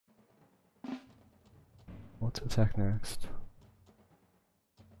What to attack next?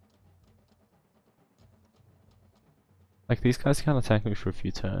 Like, these guys can't attack me for a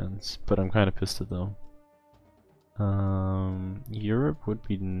few turns, but I'm kind of pissed at them. Europe would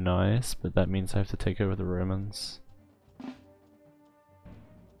be nice, but that means I have to take over the Romans.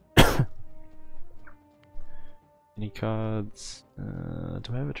 Any cards?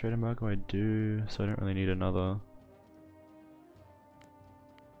 Do I have a trade embargo? I do, so I don't really need another.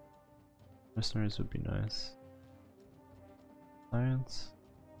 Mercenaries would be nice. Science.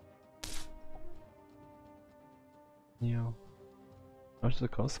 Yeah. How much does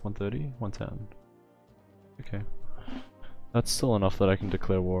it cost? 130? 110. Okay. That's still enough that I can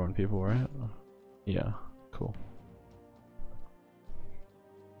declare war on people, right? Yeah, cool.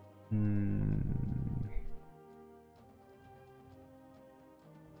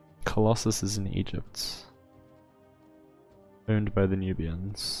 Colossus is in Egypt. Owned by the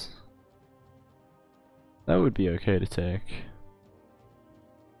Nubians. That would be okay to take.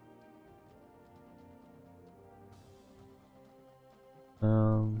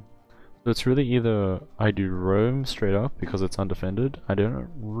 So it's really either I do Rome straight up because it's undefended. I don't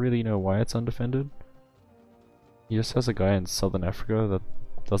really know why it's undefended. He just has a guy in southern Africa that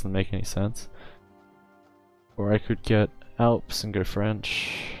doesn't make any sense. Or I could get Alps and go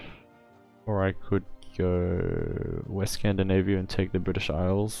French. Or I could go West Scandinavia and take the British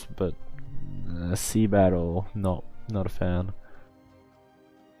Isles, but sea battle, not a fan.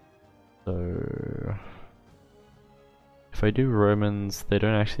 So if I do Romans, they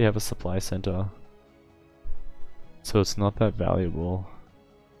don't actually have a supply center, so it's not that valuable.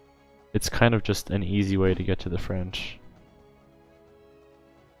 It's kind of just an easy way to get to the French.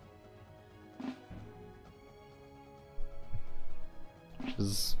 Which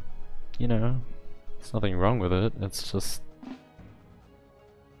is, you know, there's nothing wrong with it, it's just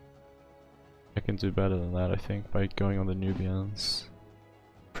I can do better than that, I think, by going on the Nubians.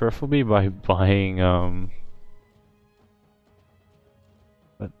 Preferably by buying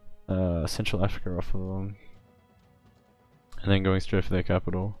Central Africa off of them, and then going straight for their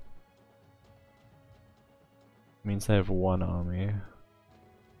capital. Means they have one army.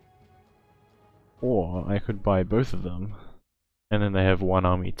 Or I could buy both of them, and then they have one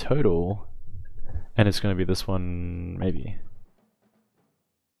army total, and it's going to be this one, maybe.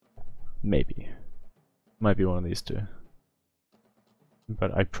 Maybe. Might be one of these two.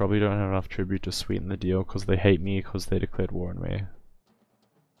 But I probably don't have enough tribute to sweeten the deal because they hate me because they declared war on me.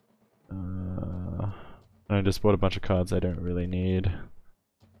 And I just bought a bunch of cards I don't really need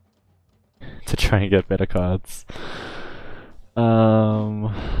to try and get better cards.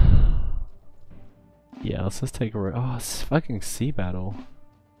 Yeah, let's just take a oh, it's fucking sea battle.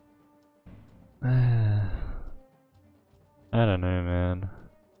 I don't know, man.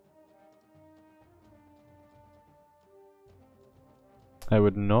 I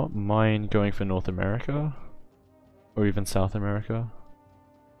would not mind going for North America, or even South America.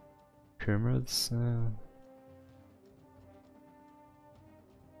 Pyramids?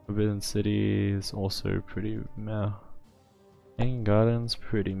 Forbidden City is also pretty meh. Hanging Gardens,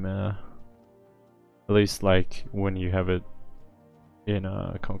 pretty meh. At least like when you have it in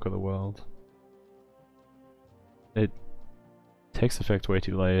Conquer the World. It takes effect way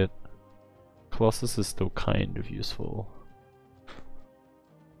too late. Colossus is still kind of useful.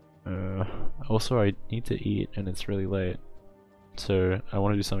 Also I need to eat and it's really late. So I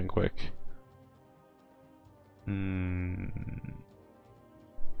want to do something quick.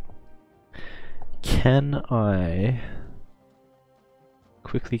 Can I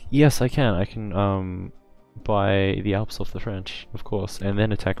quickly? Yes, I can. I can buy the Alps off the French, of course, and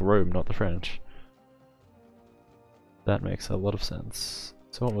then attack Rome, not the French. That makes a lot of sense.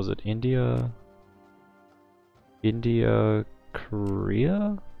 So what was it? India,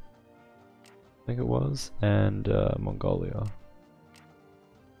 Korea, I think it was, and Mongolia.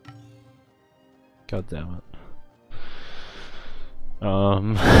 God damn it.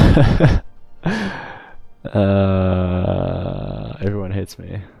 Everyone hates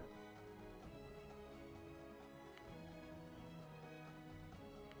me.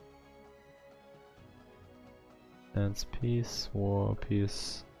 Dance, peace, war,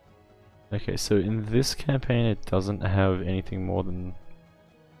 peace. Okay, so in this campaign it doesn't have anything more than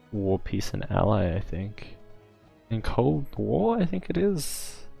war, peace, and ally, I think. In Cold War, I think it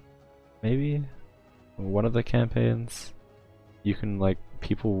is. Maybe? One of the campaigns. You can, like,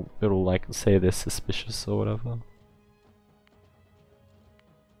 people, it'll, like, say they're suspicious or whatever.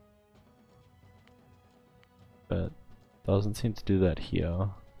 But doesn't seem to do that here.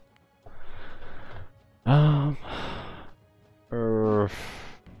 I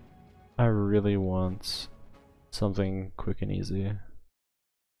really want Something quick and easy.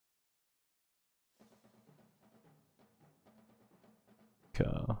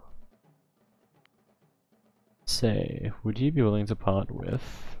 Car. Say, would you be willing to part with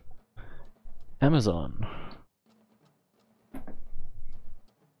Amazon?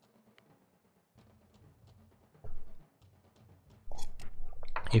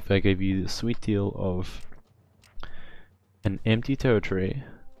 If I gave you the sweet deal of an empty territory,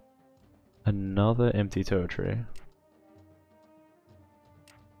 another empty territory,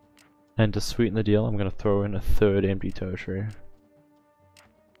 and to sweeten the deal, I'm gonna throw in a third empty territory.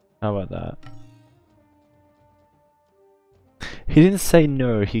 How about that? He didn't say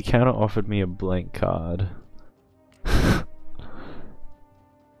no, he counter offered me a blank card. I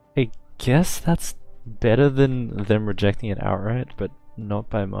guess that's better than them rejecting it outright, but not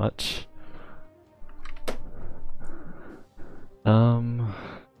by much. I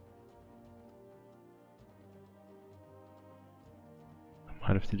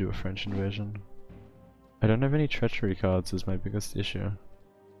might have to do a French invasion. I don't have any treachery cards is my biggest issue.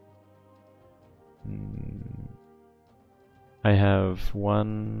 I have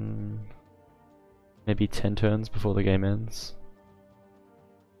maybe 10 turns before the game ends.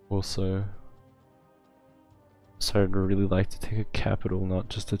 Also, so I'd really like to take a capital, not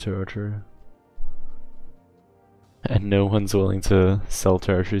just a territory. And no one's willing to sell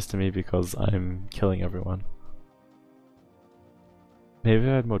territories to me because I'm killing everyone. Maybe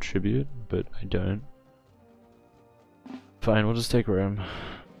I had more tribute, but I don't. Fine, we'll just take Rome.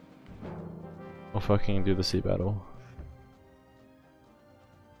 I'll fucking do the sea battle.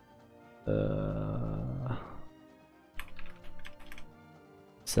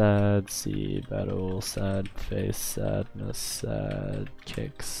 Sad sea battle, sad face, sadness, sad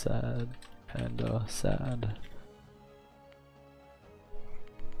kick, sad panda, sad.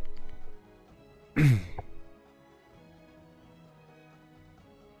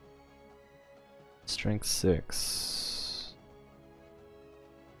 Strength 6.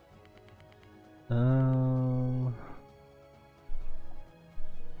 I'm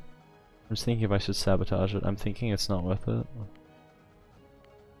just thinking if I should sabotage it. I'm thinking it's not worth it.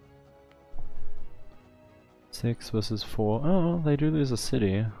 6 versus 4. Oh, they do lose a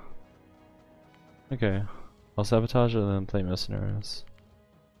city. Okay. I'll sabotage it and then play mercenaries.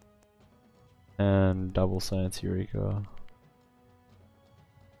 And double science Eureka.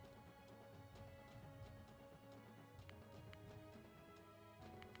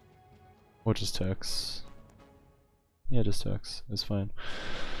 Or just Turks. Yeah, just Turks. It's fine.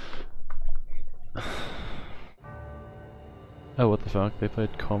 Oh, what the fuck? They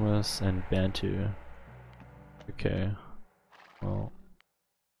played Commerce and Bantu. Okay. Well.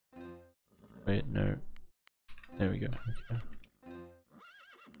 Wait, no. There we go. Okay.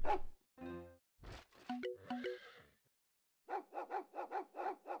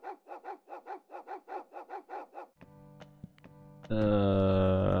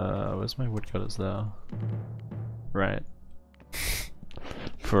 Where's my woodcutters there? Right.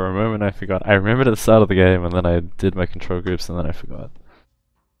 For a moment I forgot. I remembered at the start of the game and then I did my control groups and then I forgot.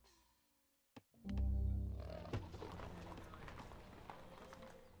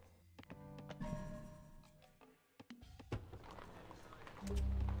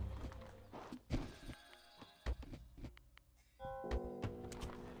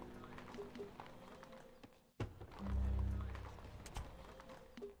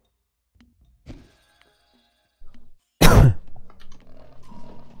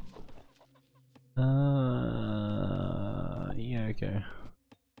 Yeah, okay.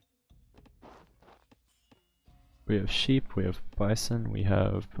 We have sheep, we have bison, we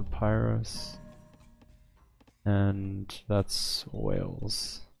have papyrus, and that's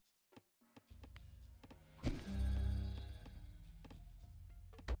whales.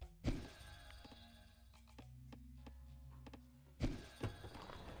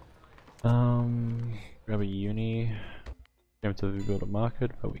 Grab a uni. Going to build a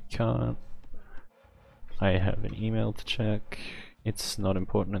market, but we can't. I have an email to check. It's not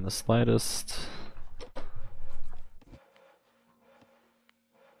important in the slightest.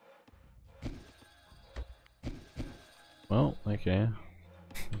 Well, okay.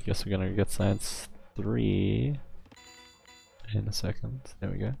 I guess we're gonna get science 3 in a second. There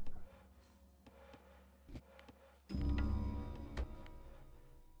we go.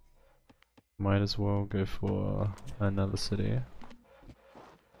 Might as well go for another city.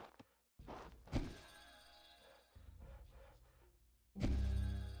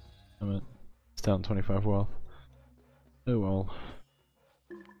 It's down 25 wealth. Oh well.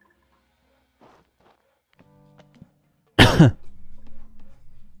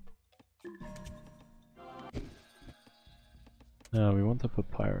 We want the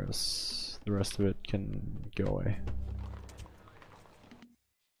papyrus. The rest of it can go away.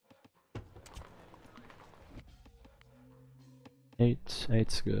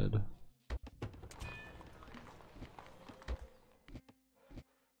 Eight's good.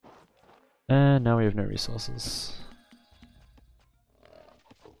 And now we have no resources.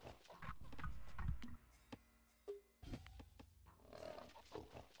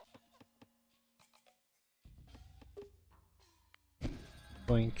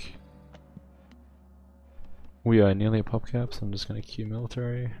 Boink. We are nearly at PopCap, so I'm just gonna queue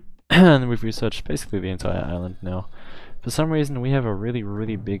military. And we've researched basically the entire island now. For some reason we have a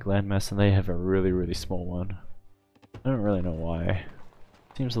really big landmass and they have a really small one. I don't really know why.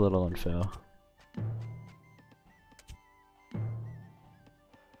 Seems a little unfair.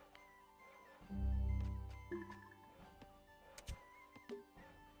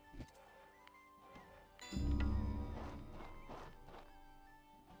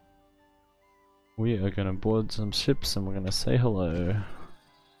 We are gonna board some ships and we're gonna say hello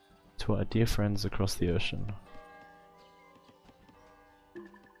to our dear friends across the ocean.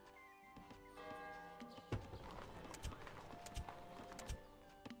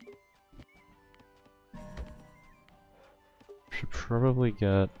 Should probably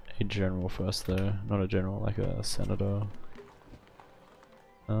get a general first though, not a general, like a senator.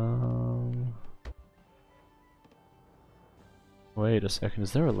 Wait a second,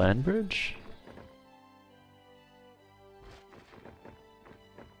 is there a land bridge?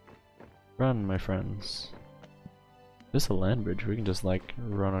 Run, my friends. There's a land bridge, we can just like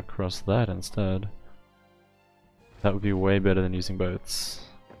run across that instead. That would be way better than using boats.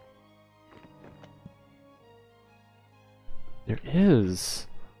 There is!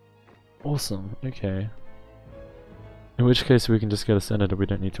 Awesome, okay. In which case we can just get a senator, we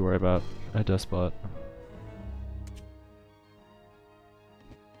don't need to worry about a despot.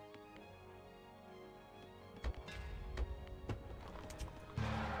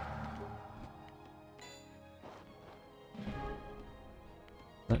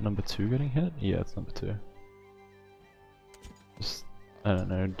 That number 2 getting hit? Yeah, it's number 2. Just, I don't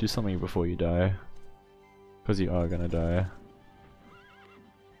know, do something before you die. Because you are gonna die.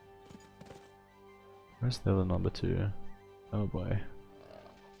 Where's the other number 2? Oh boy.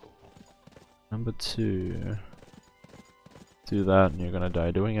 Number 2. Do that and you're gonna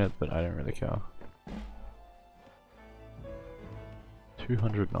die doing it, but I don't really care.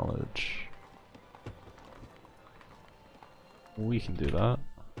 200 knowledge. We can do that.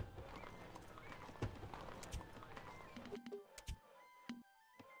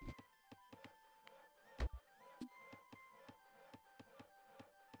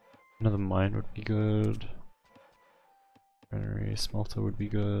 Another mine would be good. Granary smelter would be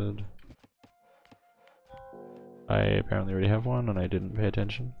good. I apparently already have one and I didn't pay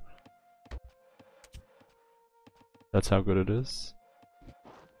attention. That's how good it is.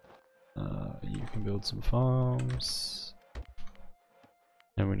 You can build some farms.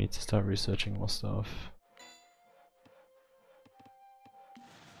 And we need to start researching more stuff.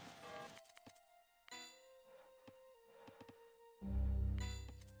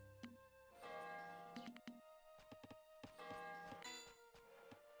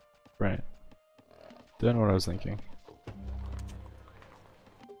 Right. Don't know what I was thinking.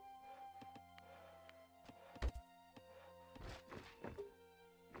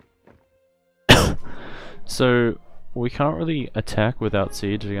 So, we can't really attack without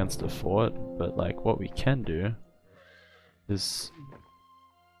siege against a fort, but like what we can do is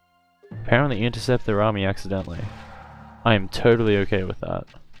apparently intercept their army accidentally. I am totally okay with that.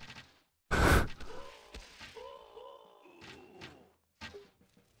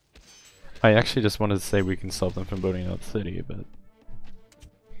 I actually just wanted to say we can stop them from building out the city, but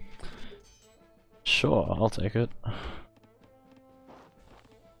sure, I'll take it.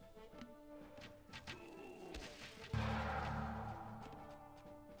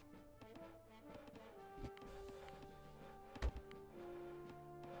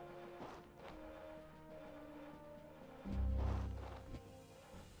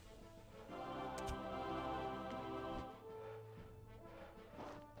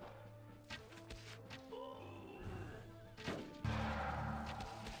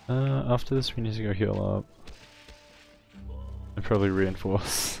 After this we need to go heal up. And probably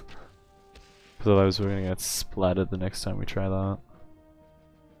reinforce. Because otherwise we're gonna get splattered the next time we try that.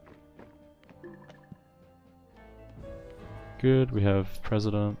 Good, we have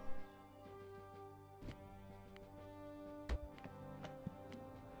president.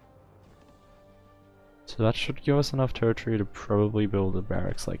 So that should give us enough territory to probably build a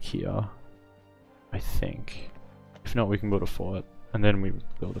barracks like here. I think. If not, we can build a fort, and then we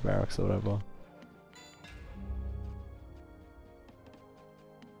build a barracks or whatever.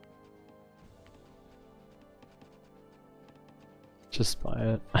 Just buy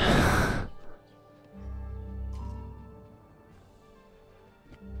it.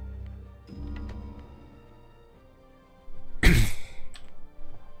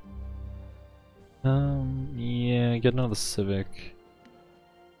 Yeah, get another civic.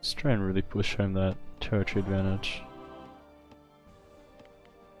 Just try and really push home that territory advantage.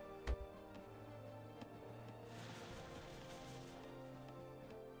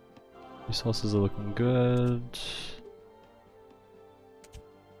 Resources are looking good.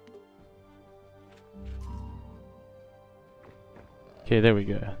 Okay, there we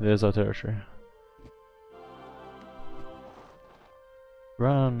go. There's our territory.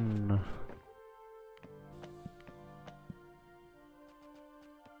 Run!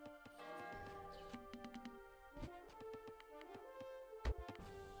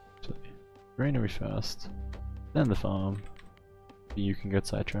 Greenery first, then the farm. You can get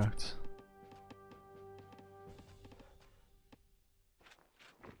sidetracked.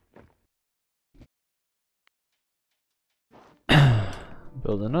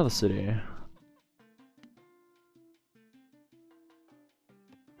 Build another city.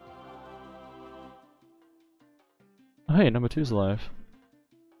 Oh, hey, number 2's alive.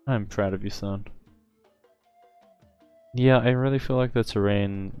 I'm proud of you, son. Yeah, I really feel like the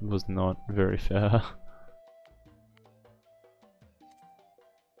terrain was not very fair.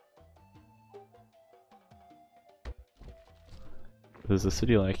 There's a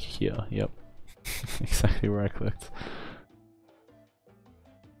city like here, yep. Exactly where I clicked.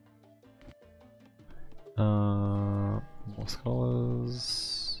 More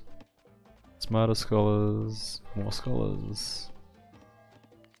scholars. Smarter scholars. More scholars.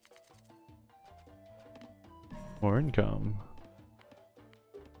 More income.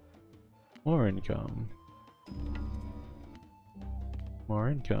 More income. More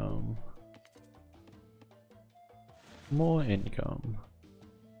income. More income.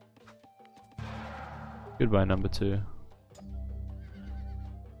 Goodbye, number 2.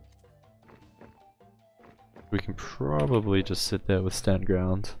 We can probably just sit there with stand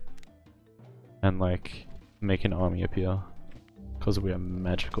ground and like make an army appear because we are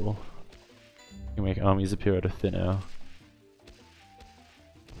magical. We can make armies appear out of thin air.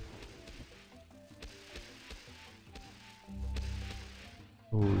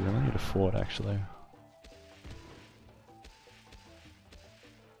 Ooh, we really need a fort actually.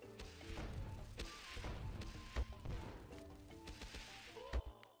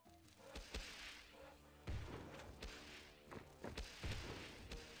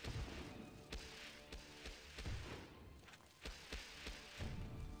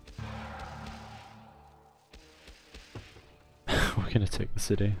 We're gonna take the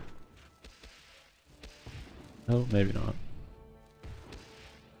city. Oh, maybe not.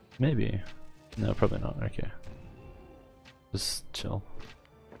 Maybe. No, probably not. Okay. Just chill.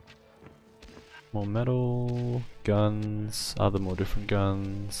 More metal, guns, other more different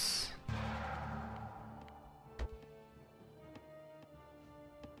guns.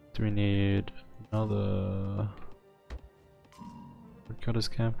 Do we need another... Woodcutter's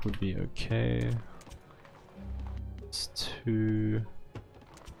camp would be okay. It's 2...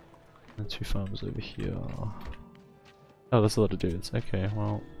 and 2 farms over here. Oh, there's a lot of dudes. Okay,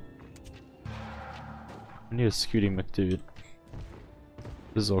 well... I need a scooting McDude.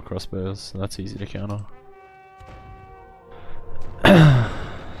 This is all crossbows, so that's easy to counter.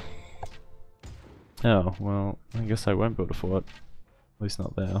 Oh, well, I guess I won't build a fort. At least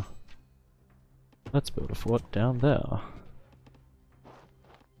not there. Let's build a fort down there.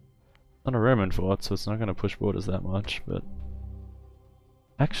 Not a Roman fort, so it's not going to push borders that much, but...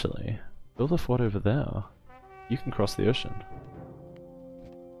 Actually, build a fort over there. You can cross the ocean.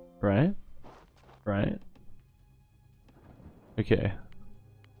 Right? Right? Okay.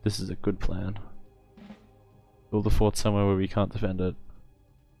 This is a good plan. Build a fort somewhere where we can't defend it.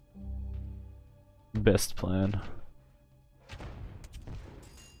 Best plan.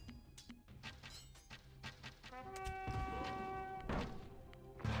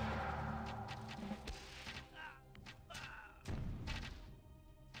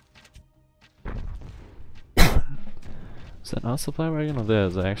 Is that our supply wagon or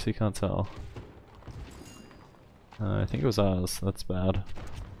theirs? I actually can't tell. I think it was ours. That's bad.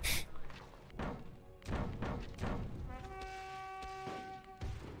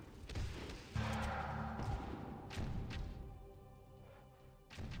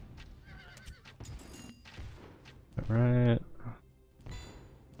 Alright.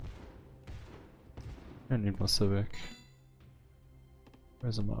 Don't need more civic.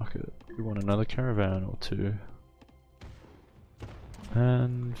 Where's the market? We want another caravan or two.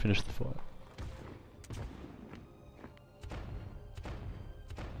 And finish the fight.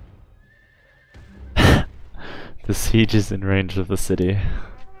 The siege is in range of the city.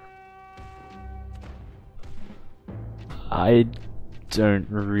 I don't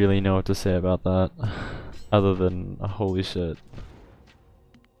really know what to say about that, other than holy shit.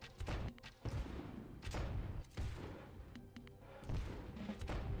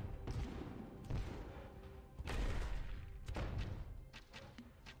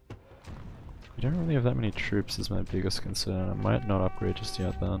 We don't really have that many troops is my biggest concern. I might not upgrade just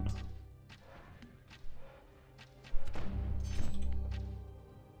yet then.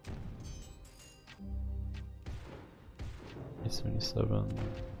 E77.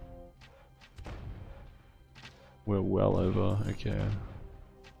 We're well over, okay.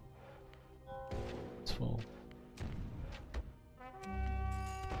 It's full.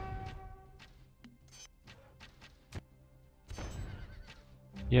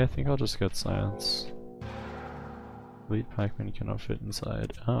 Yeah, I think I'll just get science. Elite Pac-Man cannot fit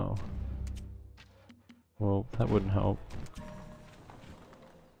inside. Oh. Well, that wouldn't help.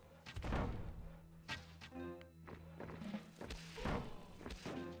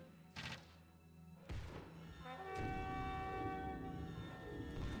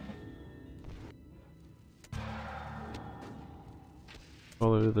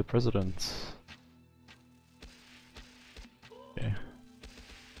 Follow the president. Okay.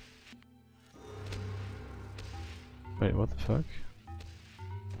 Wait, what the fuck?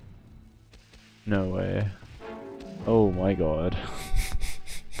 No way. Oh my god.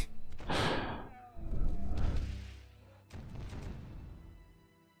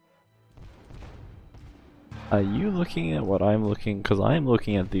 Are you looking at what I'm looking? Because I'm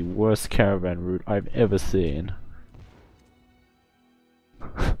looking at the worst caravan route I've ever seen.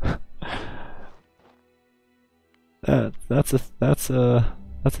 That's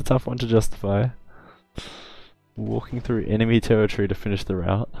a tough one to justify. Walking through enemy territory to finish the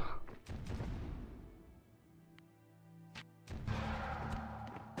route.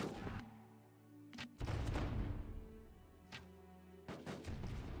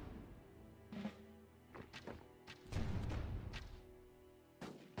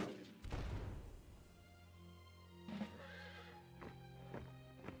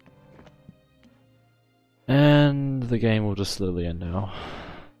 And the game will just slowly end now.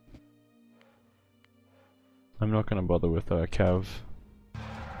 I'm not gonna bother with Cav.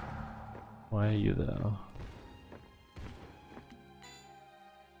 Why are you there?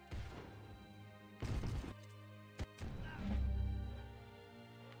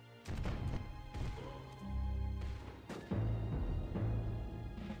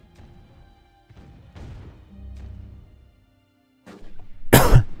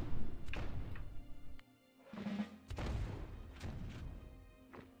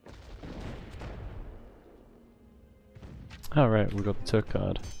 Oh right, we got the Turk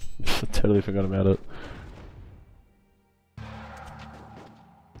card. Totally forgot about it.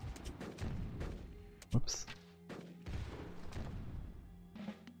 Whoops.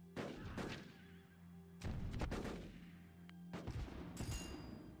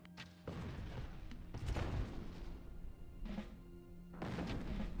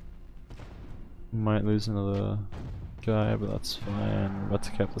 Might lose another guy, but that's fine. We're about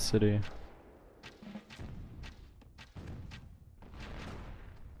to cap the city.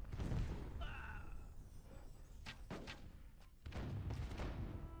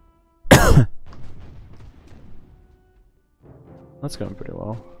 That's going pretty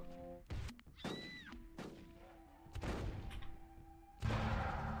well.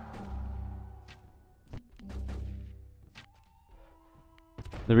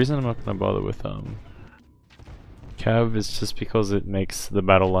 The reason I'm not gonna bother with Cav is just because it makes the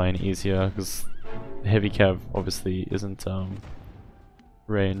battle line easier, because heavy Cav obviously isn't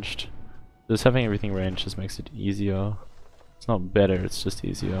ranged. Just having everything ranged just makes it easier. It's not better, it's just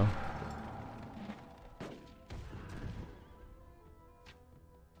easier.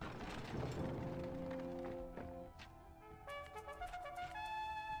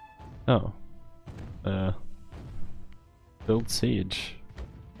 Oh. Build siege.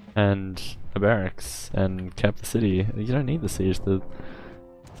 And a barracks. And cap the city. You don't need the siege,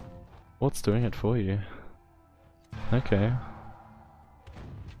 what's doing it for you? Okay.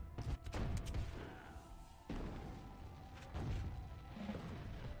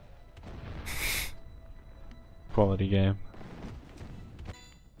 Quality game.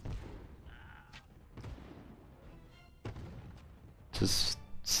 Just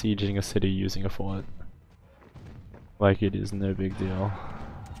sieging a city using a fort. Like it is no big deal.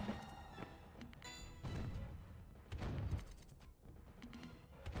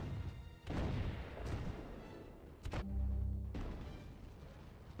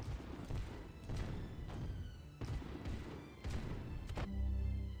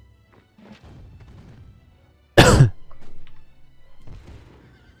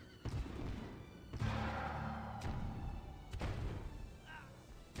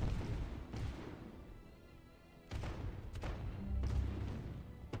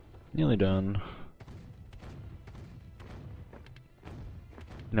 Nearly done.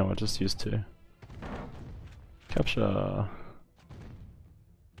 No, I just used to. Capture.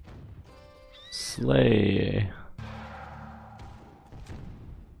 Slay.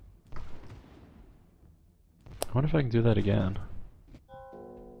 I wonder if I can do that again.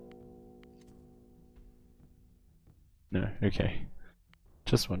 No, okay.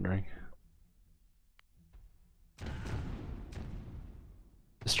 Just wondering.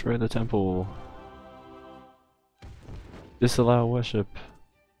 Destroy the temple. Disallow worship.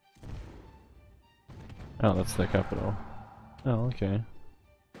 Oh, that's the capital. Oh, okay.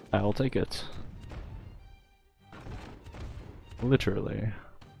 I'll take it. Literally.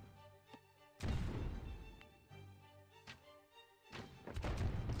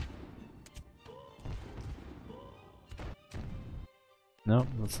 Nope,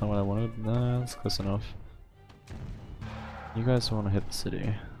 that's not what I wanted. Nah, that's close enough. You guys want to hit the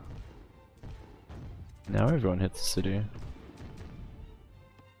city. Now everyone hits the city.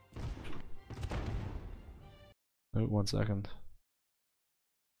 Oh, 1 second.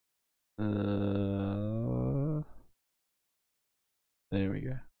 There we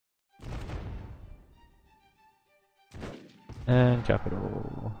go. And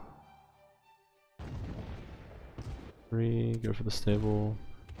capital. 3, go for the stable.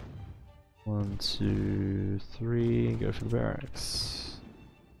 1, 2, 3, go for the barracks.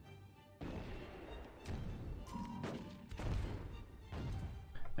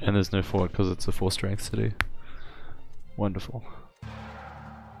 And there's no fort because it's a 4 strength city. Wonderful.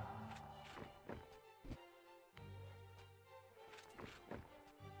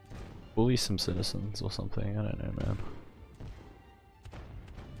 Bully some citizens or something, I don't know, man.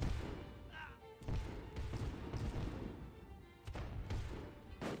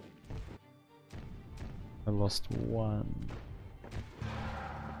 I lost 1.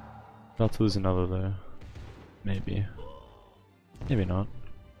 About to lose another though. Maybe. Maybe not.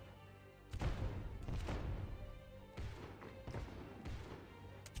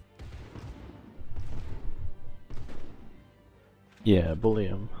 Yeah, bully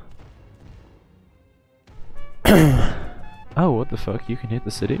him. Oh, what the fuck? You can hit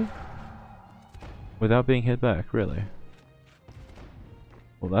the city? Without being hit back, really?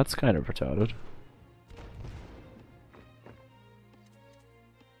 Well, that's kind of retarded.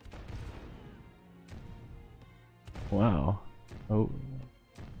 Wow. Oh.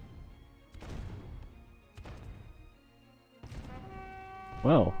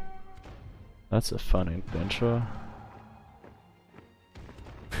 Well, that's a fun adventure.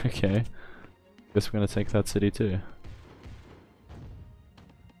 Okay. Guess we're gonna take that city too.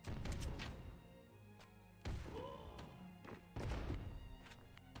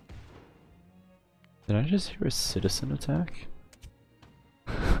 Did I just hear a citizen attack?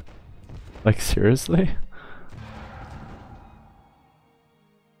 Like, seriously?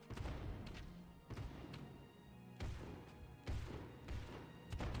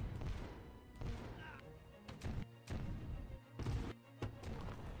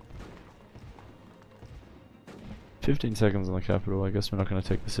 "15 seconds on the capital. I guess we're not going to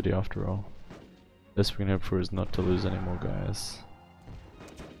take the city after all. Best we can hope for is not to lose any more guys."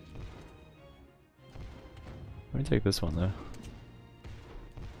 Let me take this one though.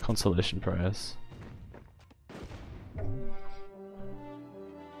 Consolation prize.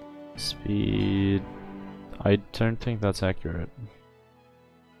 Speed. I don't think that's accurate.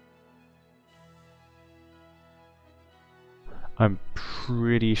 I'm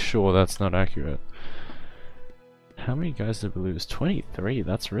pretty sure that's not accurate. How many guys did we lose? 23?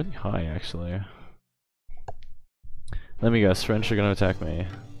 That's really high, actually. Let me guess, French are gonna attack me.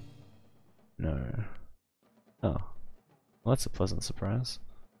 No. Oh. Well, that's a pleasant surprise.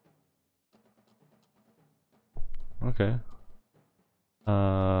 Okay.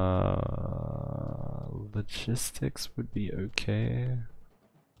 Logistics would be okay.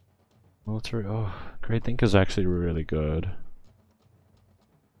 Military, oh, Great Think is actually really good.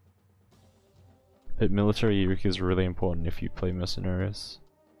 But military use is really important if you play mercenaries.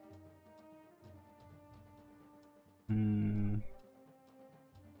 We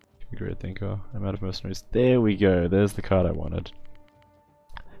great thinker. I'm out of mercenaries. There we go. There's the card I wanted.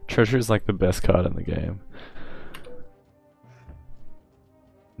 Treasure is like the best card in the game.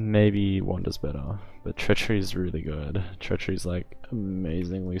 Maybe Wander's better, but Treachery is really good. Treachery is like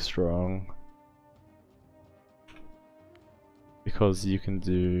amazingly strong. Because you can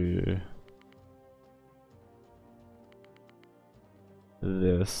do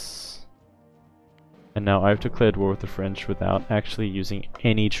this. And now I've declared war with the French without actually using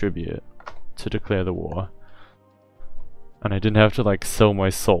any tribute to declare the war. And I didn't have to like sell my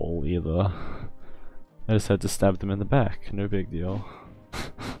soul either. I just had to stab them in the back, no big deal.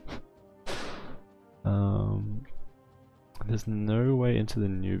 There's no way into the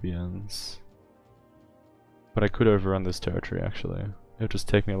Nubians. But I could overrun this territory actually. It would just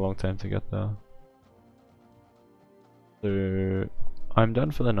take me a long time to get there. So I'm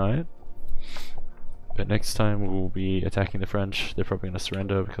done for the night. But next time we'll be attacking the French. They're probably going to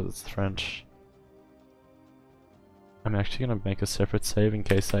surrender because it's the French. I'm actually going to make a separate save in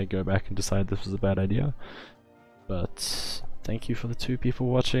case I go back and decide this was a bad idea. But thank you for the 2 people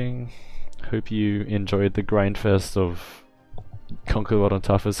watching. Hope you enjoyed the grindfest of Conquer the World on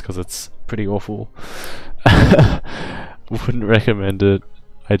Toughest because it's pretty awful. Wouldn't recommend it.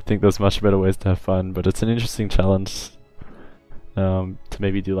 I think there's much better ways to have fun, but it's an interesting challenge to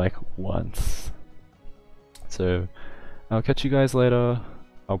maybe do like once. So I'll catch you guys later.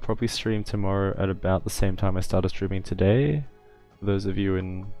 I'll probably stream tomorrow at about the same time I started streaming today. For those of you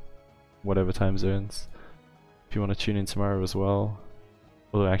in whatever time zones. If you want to tune in tomorrow as well.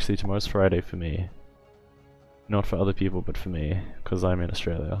 Although actually tomorrow's Friday for me. Not for other people, but for me, because I'm in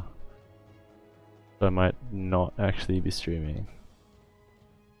Australia. So I might not actually be streaming.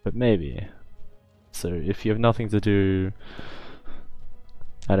 But maybe. So if you have nothing to do,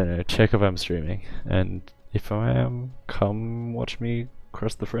 I don't know, check if I'm streaming. And if I am, come watch me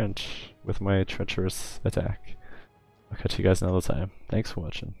crush the French with my treacherous attack. I'll catch you guys another time. Thanks for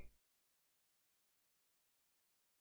watching.